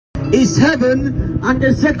is heaven, and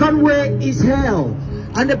the second way is hell.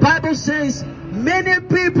 And the Bible says many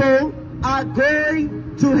people are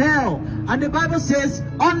going to hell, and the Bible says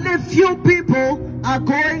only few people are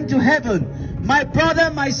going to heaven. My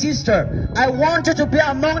brother, my sister, I want you to be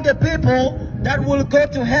among the people that will go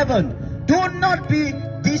to heaven. Do not be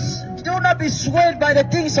swayed by the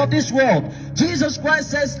things of this world. Jesus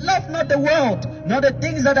Christ says, love not the world, nor the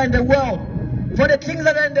things that are in the world. For the things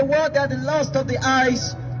that are in the world are the lust of the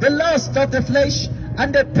eyes, the lust of the flesh,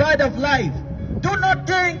 and the pride of life. Do not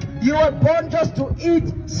think you are born just to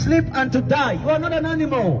eat, sleep, and to die. You are not an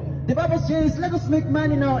animal. The Bible says, let us make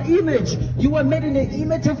man in our image. You were made in the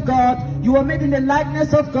image of God. You were made in the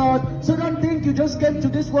likeness of God. So don't think you just came to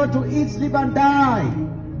this world to eat, sleep, and die.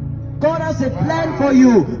 God has a plan for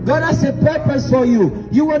you. God has a purpose for you.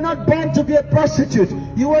 You were not born to be a prostitute.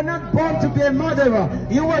 You were not born to be a murderer.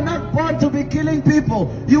 You were not born to be killing people.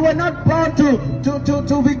 You were not born to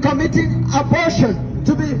be committing abortion.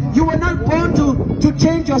 You were not born to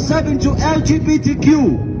change yourself into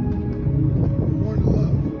LGBTQ.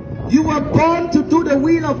 You were born to do the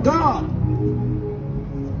will of God.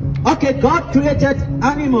 Okay, God created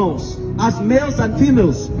animals as males and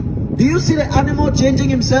females. Do you see the animal changing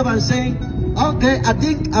himself and saying, okay, I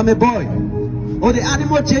think I'm a boy? Or the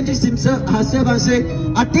animal changes herself and say,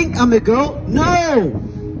 I think I'm a girl? No!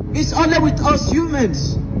 It's only with us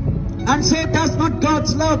humans. And so that's not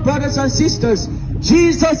God's love, brothers and sisters.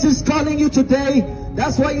 Jesus is calling you today.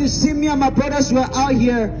 That's why you see me and my brothers who are out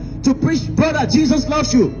here to preach. Brother, Jesus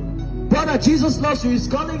loves you. Brother, Jesus loves you. He's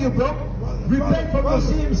calling you, bro. Repent from your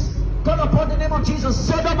sins. Call upon the name of Jesus.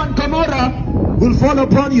 Sodom and Gomorrah will fall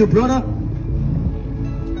upon you, brother.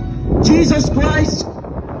 Jesus Christ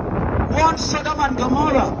wants Sodom and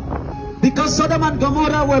Gomorrah because Sodom and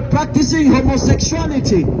Gomorrah were practicing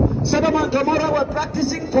homosexuality. Sodom and Gomorrah were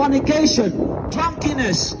practicing fornication,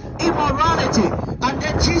 drunkenness, immorality. And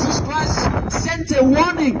then Jesus Christ sent a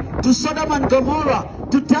warning to Sodom and Gomorrah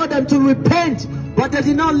to tell them to repent, but they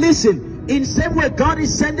did not listen. In the same way, God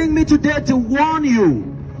is sending me today to warn you.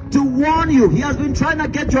 To warn you. He has been trying to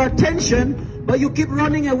get your attention, but you keep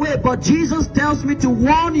running away. But Jesus tells me to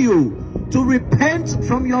warn you to repent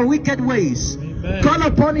from your wicked ways. Amen. Call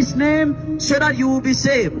upon his name so that you will be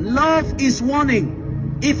saved. Love is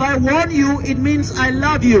warning. If I warn you, it means I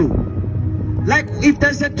love you. Like if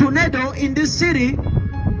there's a tornado in this city,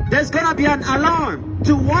 there's gonna be an alarm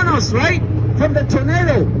to warn us, right? From the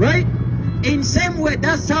tornado, right? In same way,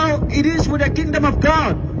 that's how it is with the kingdom of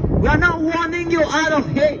God. We are not warning you out of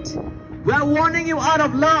hate. We are warning you out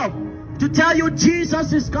of love. To tell you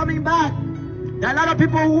Jesus is coming back. There are a lot of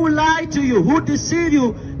people who lie to you, who deceive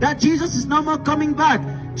you, that Jesus is no more coming back.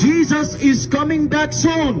 Jesus is coming back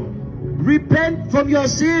soon. Repent from your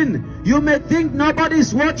sin. You may think nobody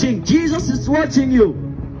is watching. Jesus is watching you.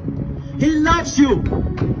 He loves you.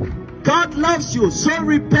 God loves you. So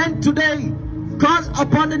repent today. Call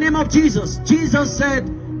upon the name of Jesus. Jesus said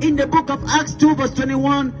in the book of Acts 2 verse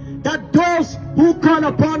 21, that those who call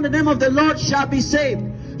upon the name of the Lord shall be saved.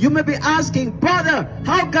 You may be asking, brother,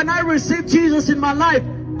 how can I receive Jesus in my life?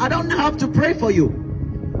 I don't have to pray for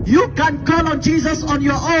you. You can call on Jesus on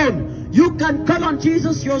your own. You can call on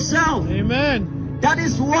Jesus yourself. Amen. That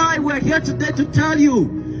is why we're here today to tell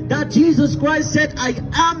you that Jesus Christ said, I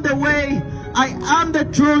am the way, I am the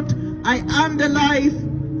truth, I am the life.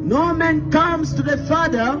 No man comes to the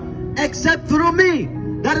Father except through me.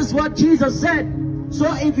 That is what Jesus said. So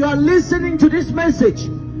if you are listening to this message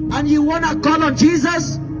and you want to call on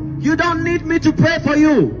Jesus, you don't need me to pray for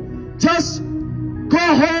you. Just go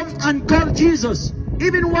home and call Jesus.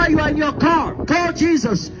 Even while you are in your car, call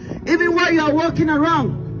Jesus. Even while you are walking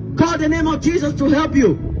around, call the name of Jesus to help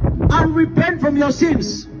you. And repent from your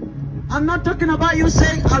sins. I'm not talking about you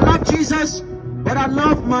saying, I love Jesus, but I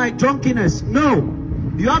love my drunkenness. No.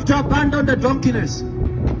 You have to abandon the drunkenness.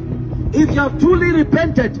 If you have truly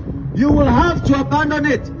repented, you will have to abandon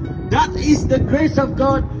it. That is the grace of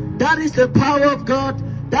God. That is the power of God.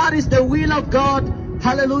 That is the will of God.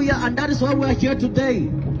 Hallelujah. And that is why we're here today.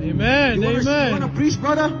 Amen. You want to preach,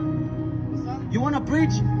 brother? You want to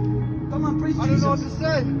preach? Come on, preach. I don't know what to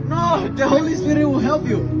say. No, the Holy Spirit will help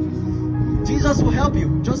you. Jesus will help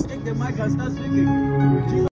you. Just take the mic and start speaking. Jesus